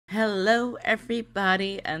Hello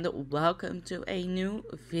everybody and welcome to a new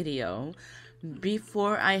video.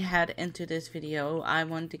 Before I head into this video, I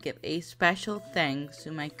want to give a special thanks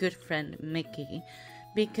to my good friend Miki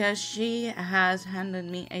because she has handed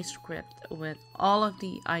me a script with all of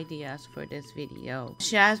the ideas for this video.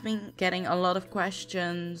 She has been getting a lot of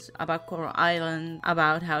questions about Coral Island,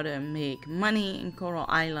 about how to make money in Coral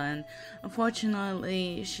Island.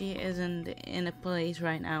 Unfortunately, she isn't in a place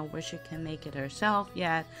right now where she can make it herself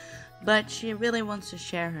yet, but she really wants to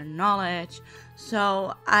share her knowledge,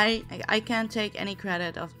 so I can't take any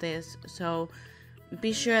credit of this, so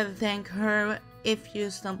be sure to thank her if you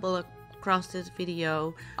stumble across this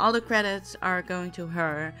video. All the credits are going to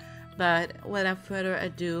her, but without further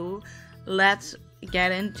ado, let's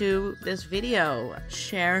get into this video.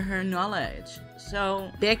 Share her knowledge.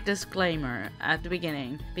 So, big disclaimer at the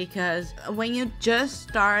beginning, because when you just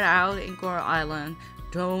start out in Coral Island,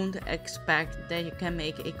 don't expect that you can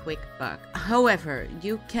make a quick buck. However,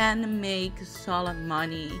 you can make solid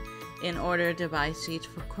money in order to buy seeds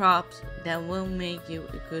for crops that will make you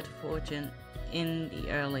a good fortune in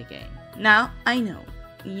the early game. Now, I know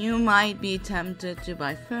you might be tempted to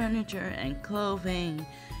buy furniture and clothing.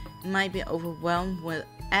 You might be overwhelmed with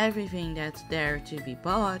everything that's there to be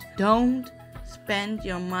bought. Don't spend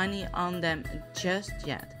your money on them just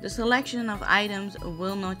yet. The selection of items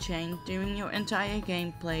will not change during your entire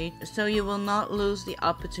gameplay, so you will not lose the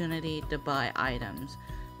opportunity to buy items,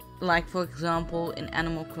 like for example in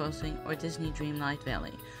Animal Crossing or Disney Dreamlight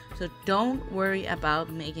Valley. So don't worry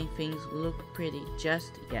about making things look pretty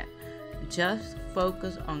just yet. Just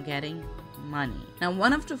focus on getting money. Now,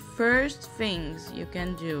 one of the first things you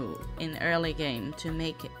can do in early game to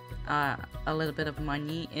make a little bit of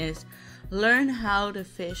money is learn how to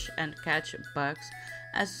fish and catch bugs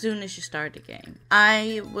as soon as you start the game.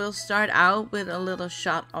 I will start out with a little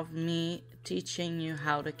shot of me teaching you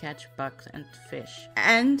how to catch bugs and fish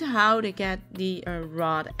and how to get the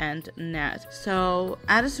rod and net. So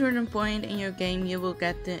at a certain point in your game, you will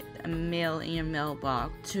get the mail in your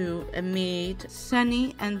mailbox to meet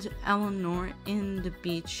Sunny and Eleanor in the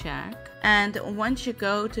beach shack. And once you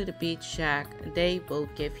go to the beach shack, they will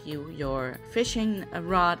give you your fishing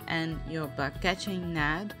rod and your bug catching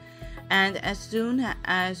net. And as soon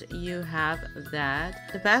as you have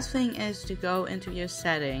that, the best thing is to go into your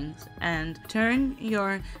settings and turn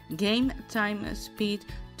your game time speed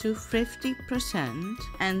to 50%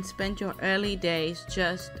 and spend your early days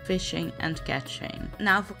just fishing and catching.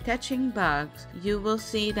 Now, for catching bugs, you will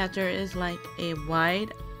see that there is like a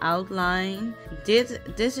wide outline. This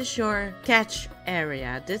is your catch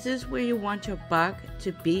area. This is where you want your bug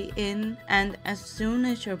to be in, and as soon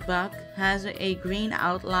as your bug has a green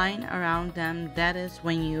outline around them, that is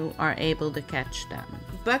when you are able to catch them.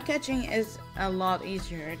 Bug catching is a lot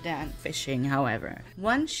easier than fishing, however.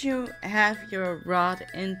 Once you have your rod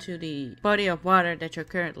into the body of water that you're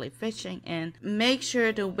currently fishing in, make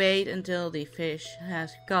sure to wait until the fish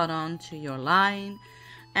has got onto your line.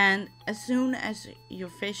 And as soon as your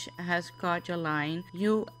fish has caught your line,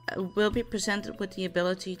 you will be presented with the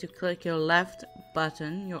ability to click your left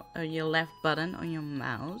button, your left button on your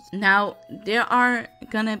mouse. Now, there are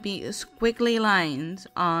gonna be squiggly lines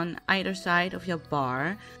on either side of your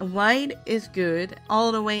bar. White is good,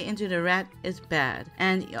 all the way into the red is bad.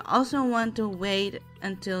 And you also want to wait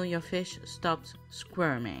until your fish stops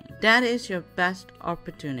squirming. That is your best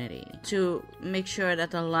opportunity to make sure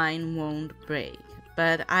that the line won't break.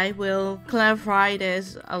 But I will clarify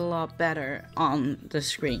this a lot better on the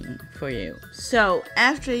screen for you. So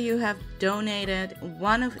after you have donated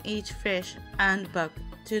one of each fish and bug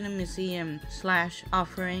to the museum /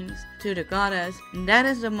 offerings to the goddess, that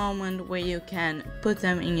is the moment where you can put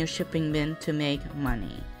them in your shipping bin to make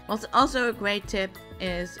money. What's also a great tip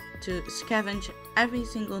is to scavenge every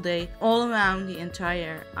single day all around the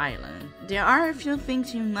entire island. There are a few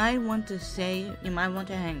things you might want to save, you might want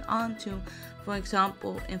to hang on to. For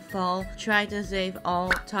example, in fall, try to save all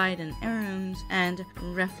Titan arums and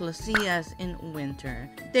rafflesias in winter.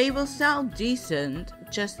 They will sell decent,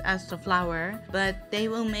 just as the flower, but they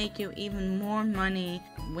will make you even more money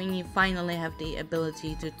when you finally have the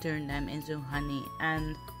ability to turn them into honey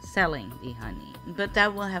and selling the honey. But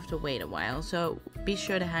that will have to wait a while, so be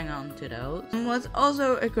sure to hang on to those. And what's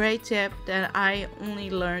also a great tip that I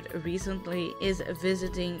only learned recently is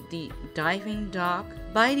visiting the diving dock.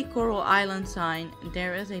 By the Coral Island sign,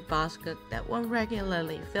 there is a basket that will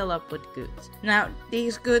regularly fill up with goods. Now,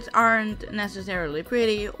 these goods aren't necessarily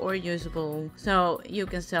pretty or usable, so you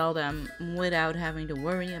can sell them without having to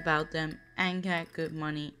worry about them and get good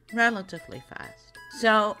money relatively fast.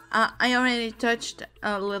 So I already touched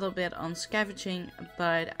a little bit on scavenging,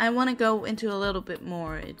 but I want to go into a little bit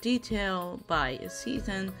more detail by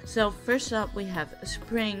season. So first up we have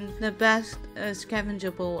spring. The best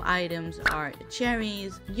scavengeable items are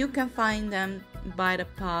cherries. You can find them by the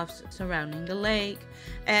paths surrounding the lake,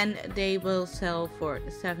 and they will sell for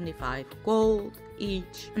 75 gold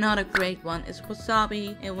each. Another great one is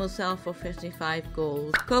wasabi. It will sell for 55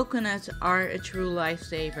 gold. Coconuts are a true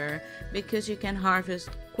lifesaver because you can harvest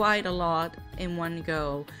quite a lot in one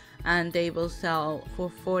go, and they will sell for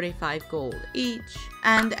 45 gold each.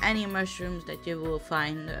 And any mushrooms that you will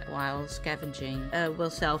find while scavenging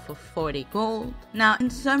will sell for 40 gold. Now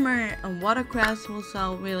in summer, watercress will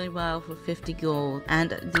sell really well for 50 gold,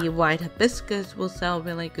 and the white hibiscus will sell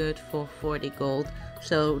really good for 40 gold.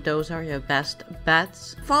 So those are your best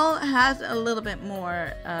bets. Fall has a little bit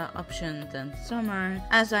more options than summer.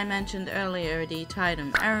 As I mentioned earlier, the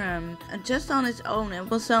Tidum Arum, just on its own, it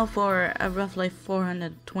will sell for roughly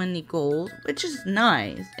 420 gold, which is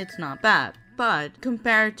nice. It's not bad. But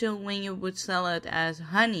compared to when you would sell it as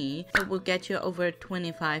honey, it will get you over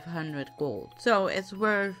 2500 gold. So it's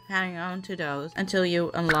worth hanging on to those until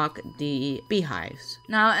you unlock the beehives.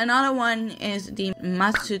 Now another one is the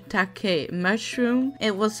Matsutake mushroom.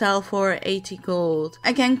 It will sell for 80 gold.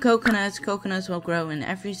 Again, coconuts will grow in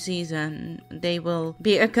every season. They will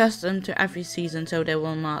be accustomed to every season, so they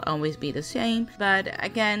will not always be the same. But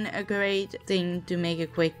again, a great thing to make a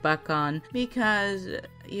quick buck on, because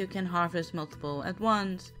you can harvest multiple at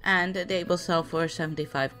once, and they will sell for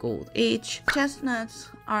 75 gold each. Chestnuts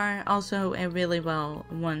are also a really well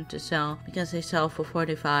one to sell because they sell for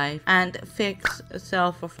 45, and figs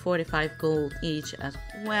sell for 45 gold each as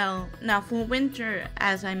well. Now for winter,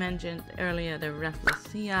 as I mentioned earlier, the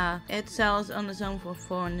Rafflesia, it sells on its own for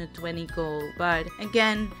 420 gold, but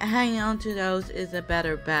again, hanging on to those is a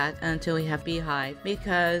better bet until you have beehive,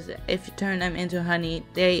 because if you turn them into honey,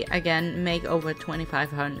 they again make over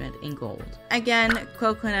 2500 in gold. Again,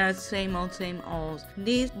 coconuts, same old.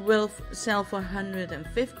 These will sell for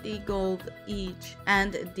 150 gold each,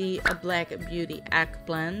 and the Black Beauty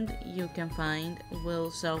eggplant you can find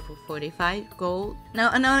will sell for 45 gold.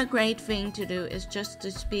 Now another great thing to do is just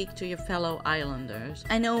to speak to your fellow islanders.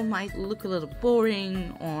 I know it might look a little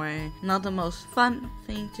boring or not the most fun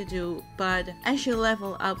thing to do, but as you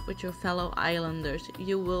level up with your fellow islanders,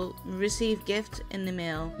 you will receive gifts in the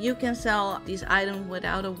mail. You can sell these items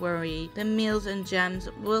without a worry. The meals and gems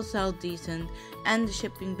will sell decent, and the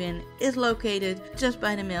shipping bin is located just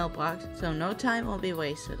by the mailbox, so no time will be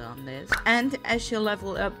wasted on this. And as you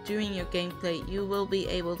level up during your gameplay, you will be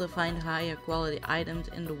able to find higher quality items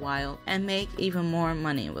in the wild and make even more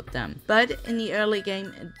money with them. But in the early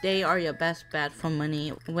game, they are your best bet for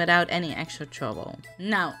money without any extra trouble.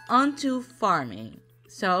 Now on to farming.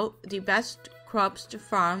 So the best crops to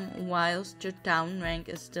farm whilst your town rank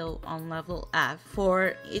is still on level F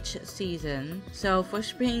for each season. So for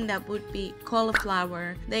spring, that would be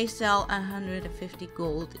cauliflower. They sell 150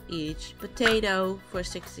 gold each. Potato for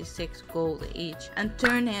 66 gold each. And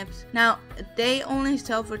turnips, now they only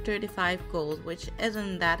sell for 35 gold, which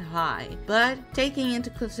isn't that high, but taking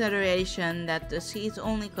into consideration that the seeds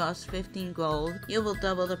only cost 15 gold, you will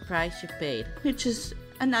double the price you paid, which is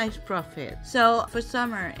a nice profit. So for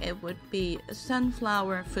summer, it would be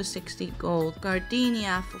sunflower for 60 gold,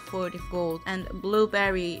 gardenia for 40 gold, and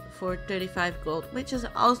blueberry for 35 gold, which is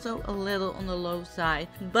also a little on the low side,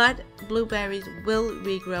 but blueberries will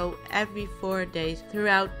regrow every 4 days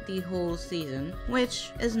throughout the whole season,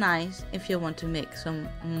 which is nice if you want to make some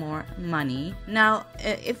more money. Now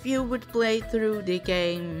if you would play through the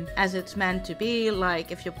game as it's meant to be,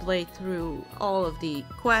 like if you play through all of the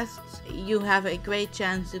quests, you have a great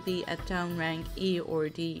chance to be at town rank E or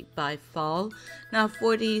D by fall. Now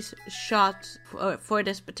for these shots, for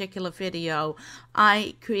this particular video,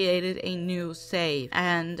 I created a new save,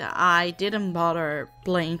 and I didn't bother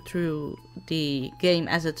playing through the game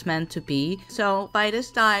as it's meant to be. So by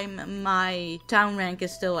this time my town rank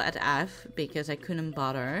is still at F because I couldn't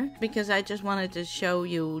bother, because I just wanted to show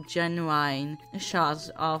you genuine shots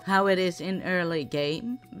of how it is in early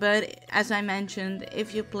game. But as I mentioned,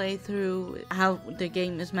 if you play through how the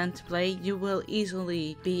game is meant to play, you will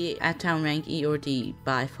easily be at town rank E or D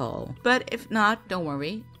by fall. But if not, don't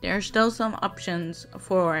worry, There are still some options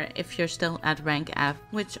for if you're still at rank F,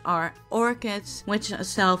 which are orchids, which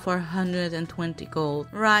sell for 120 gold,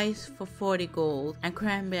 rice for 40 gold, and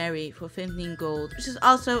cranberry for 15 gold, which is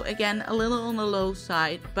also again a little on the low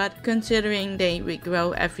side, but considering they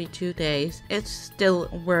regrow every 2 days, it's still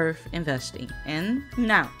worth investing in.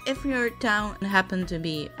 Now, if your town happen to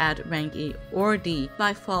be at rank E or D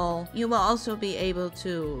by fall, you will also be able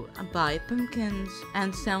to buy pumpkins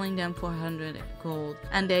and selling them for 100 gold,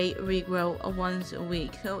 and they regrow once a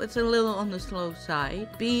week, so it's a little on the slow side.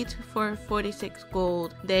 Beet for 46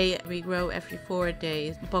 gold, they regrow every 4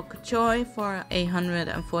 days. Bok choy for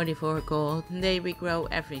 144 gold, they regrow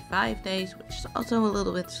every 5 days, which is also a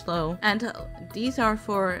little bit slow, and these are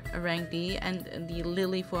for rank D, and the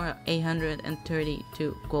lily for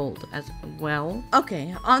 132 gold as well.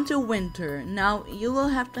 Okay, on to winter. Now you will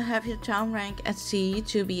have to have your town rank at C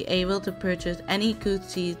to be able to purchase any good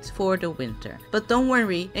seeds for the winter. But don't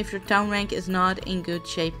worry, if your town rank is not in good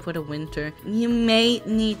shape for the winter, you may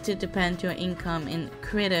need to depend your income in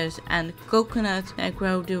critters and coconuts that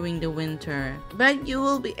grow during the winter. But you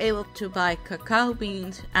will be able to buy cacao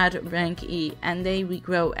beans at rank E, and they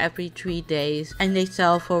regrow every 3 days, and they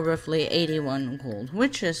sell for roughly 81 gold,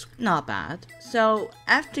 which is not bad. So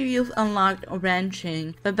after you've unlocked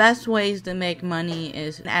ranching, the best ways to make money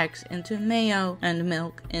is eggs into mayo and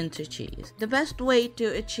milk into cheese. The best way to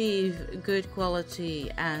achieve good quality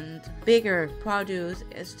and bigger produce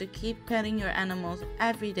is to keep petting your animals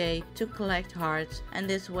every day to collect hearts, and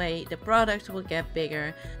this way the products will get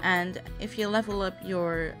bigger. And if you level up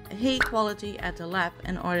your hay quality at the lab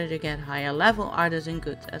in order to get higher level artisan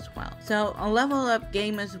goods as well. So on level up,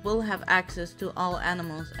 gamers will have access to all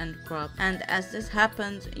animals and crops, and as this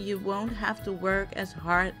happens, you won't have to work as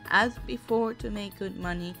hard as before to make good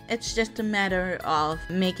money. It's just a matter of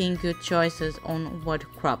making good choices on what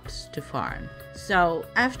crops to farm. So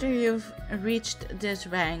after you've reached this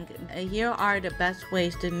rank, here are the best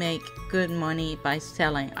ways to make good money by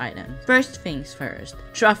selling items. First things first,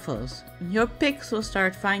 truffles. Your pigs will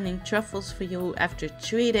start finding truffles for you after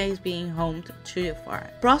 3 days being homed to your farm.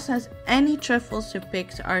 Process any truffles your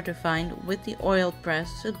pigs are to find with the oil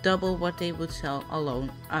press to double what they would sell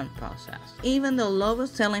alone unprocessed. Even the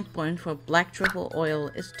lowest selling point for black truffle oil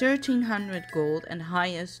is 1300 gold, and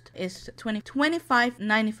highest is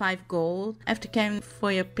 25.95 gold. After caring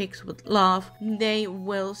for your pigs with love, they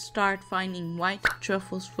will start finding white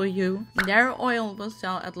truffles for you. Their oil will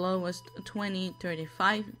sell at lowest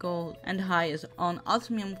 20.35 gold, and highest on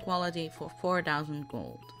osmium quality for 4000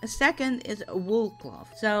 gold. A second is a wool cloth.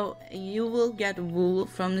 So you will get wool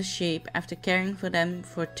from the sheep after caring for them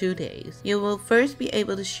for 2 days. You will first be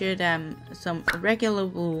able to shear them some regular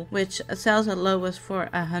wool, which sells at lowest for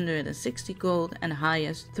 160 gold and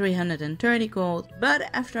highest 330 gold, but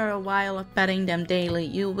after a while of petting them daily,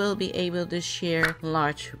 you will be able to shear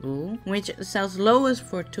large wool, which sells lowest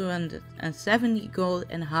for 270 gold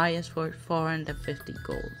and highest for 450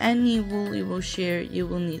 gold. Any wool you will shear, you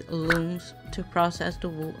will need looms to process the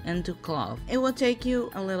wool into cloth. It will take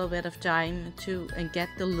you a little bit of time to get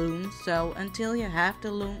the loom, so until you have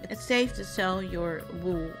the loom, it's safe to sell your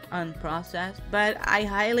wool unprocessed. But I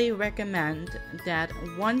highly recommend that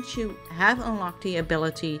once you have unlocked the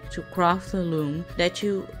ability to craft the loom, that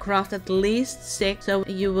you craft at least 6, so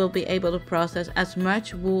you will be able to process as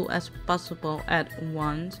much wool as possible at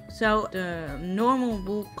once. So the normal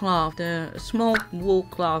wool cloth, the small wool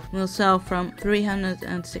cloth, will sell from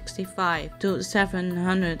 365 to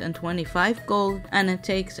 725 gold, and it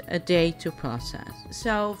takes a day to process.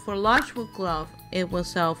 So for large wool cloth, it will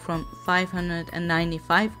sell from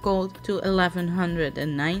 595 gold to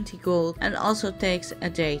 1190 gold, and also takes a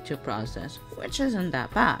day to process, which isn't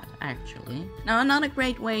that bad actually. Now another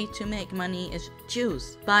great way to make money is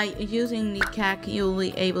juice. By using the cack, you'll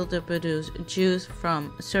be able to produce juice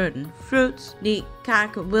from certain fruits. The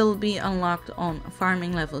cack will be unlocked on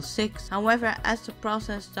farming level 6. However, as the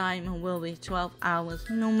process time will be 12 hours,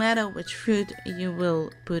 no matter which fruit you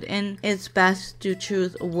will put in, it's best to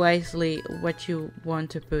choose wisely what you want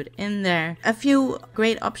to put in there. A few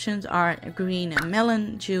great options are green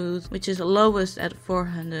melon juice, which is lowest at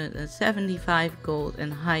 475 gold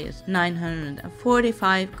and highest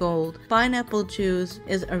 945 gold. Pineapple juice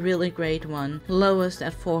is a really great one, lowest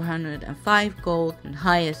at 405 gold and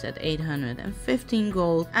highest at 815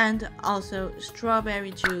 gold. And also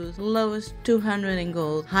strawberry juice, lowest 200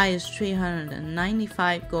 gold, highest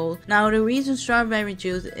 395 gold. Now the reason strawberry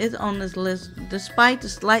juice is on this list despite the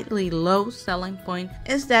slightly low selling point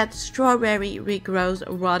is that strawberry regrows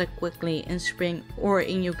rather quickly in spring or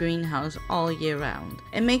in your greenhouse all year round.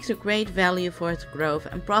 It makes a great value value for its growth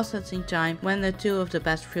and processing time when the two of the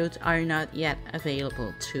best fruits are not yet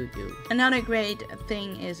available to you. Another great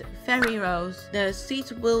thing is Fairy Rose. The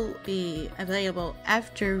seeds will be available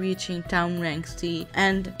after reaching town rank C,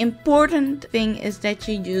 and important thing is that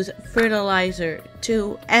you use fertilizer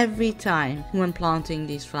 2 every time when planting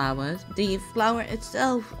these flowers. The flower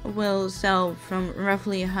itself will sell from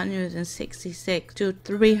roughly 166 to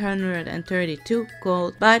 332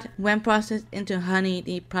 gold, but when processed into honey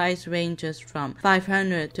the price ranges from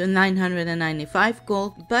 500 to 995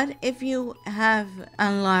 gold. But if you have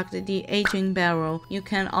unlocked the aging barrel, you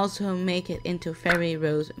can also make it into Fairy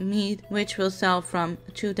Rose mead, which will sell from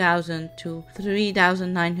 2000 to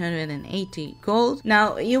 3980 gold.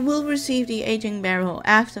 Now you will receive the aging barrel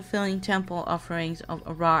after filling temple offerings of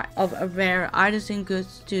a rare artisan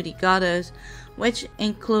goods to the goddess, which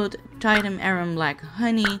include Titan Arum Black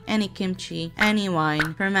honey, any kimchi, any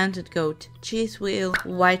wine, fermented goat cheese wheel,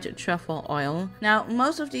 white truffle oil. Now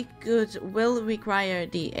most of the goods will require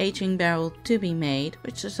the aging barrel to be made,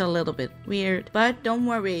 which is a little bit weird, but don't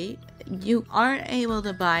worry. You are able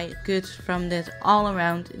to buy goods from this all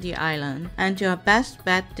around the island, and your best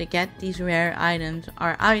bet to get these rare items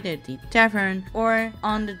are either the tavern or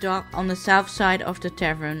on the dock on the south side of the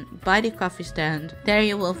tavern by the coffee stand. There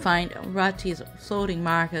you will find Rati's floating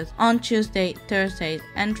market on Tuesday, Thursday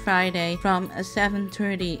and Friday from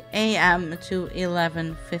 7:30 a.m. to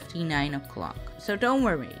 11:59 o'clock. So don't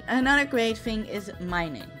worry. Another great thing is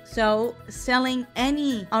mining. So selling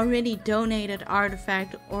any already donated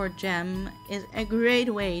artifact or gem is a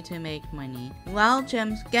great way to make money. While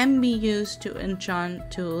gems can be used to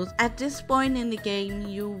enchant tools, at this point in the game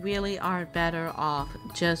you really are better off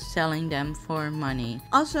just selling them for money.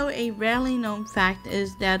 Also, a rarely known fact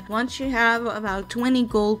is that once you have about 20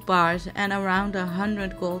 gold bars and around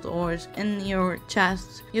 100 gold ores in your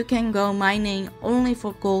chests, you can go mining only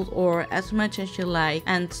for gold ore as much as you like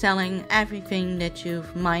and selling everything that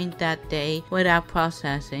you've mined that day without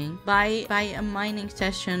processing. By a mining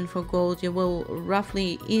session for gold, you will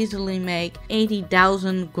roughly easily make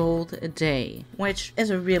 80,000 gold a day, which is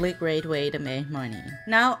a really great way to make money.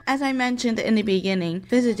 Now, as I mentioned in the beginning,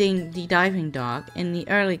 visiting the diving dock in the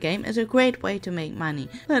early game is a great way to make money,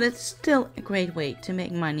 but it's still a great way to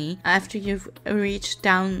make money after you've reached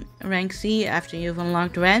down rank C, after you've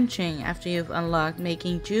unlocked ranching, after you've unlocked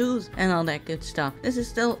making juice and all that good stuff. This is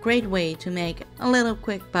still a great way to make a little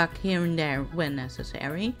quick buck here and there when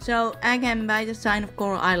necessary. So again, by the sign of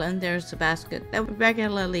Coral Island there's a basket that we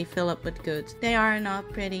regularly fill up with goods. They are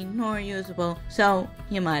not pretty nor usable, so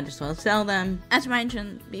you might as well sell them. As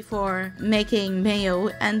mentioned before, making mayo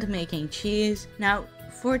and making cheese. Now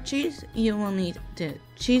for cheese you will need the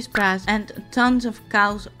cheese press and tons of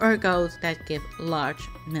cows or goats that give large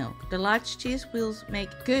milk. The large cheese wheels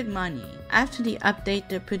make good money. After the update,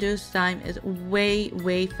 the produce time is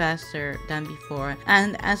way faster than before,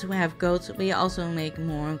 and as we have goats we also make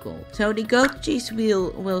more gold. So the goat cheese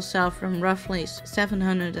wheel will sell from roughly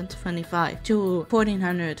 725 to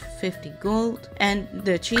 1450 gold, and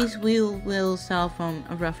the cheese wheel will sell from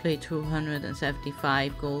roughly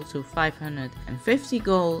 275 gold to 550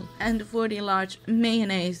 gold. And for the large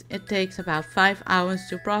mayonnaise, it takes about 5 hours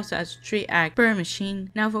to process 3 eggs per machine.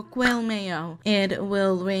 Now for quail mayo, it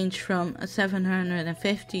will range from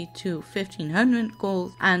 750 to 1500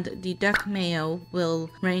 gold, and the duck mayo will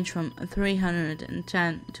range from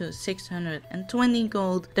 310 to 620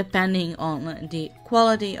 gold depending on the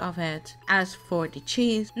quality of it. As for the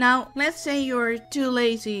cheese, now let's say you're too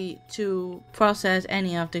lazy to process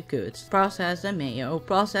any of the goods, process the mayo,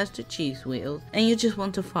 process the cheese wheels, and you just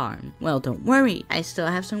want to farm. Well, don't worry, I still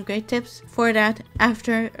have some great tips for that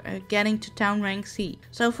after getting to town rank C.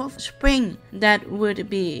 So for spring, that would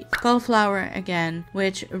be cauliflower again,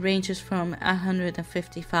 which ranges from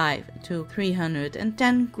 155 to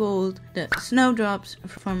 310 gold, the snowdrops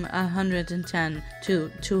from 110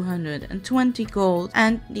 to 220 gold,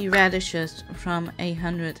 and the radishes from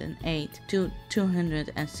 108 to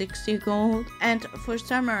 260 gold. And for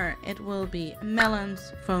summer it will be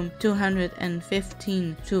melons from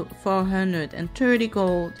 215 to 430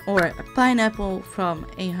 gold, or a pineapple from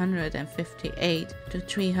 158 to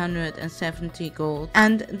 370 gold,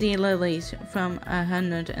 and the lilies from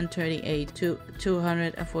 138 to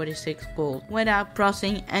 246 gold, without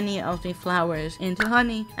processing any of the flowers into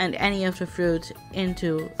honey and any of the fruits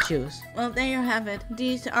into juice. Well, there you have it,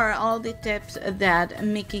 these are all the tips that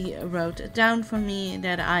Miki wrote down for me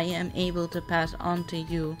that I am able to pass on to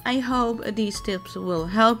you. I hope these tips will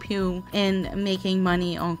help you in making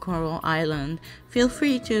money on Coral Island. Feel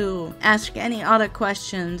free to ask any other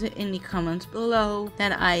questions in the comments below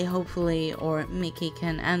that I hopefully or Miki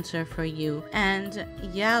can answer for you. And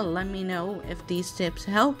yeah, let me know if these tips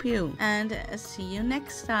help you. And see you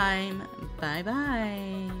next time. Bye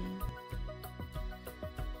bye.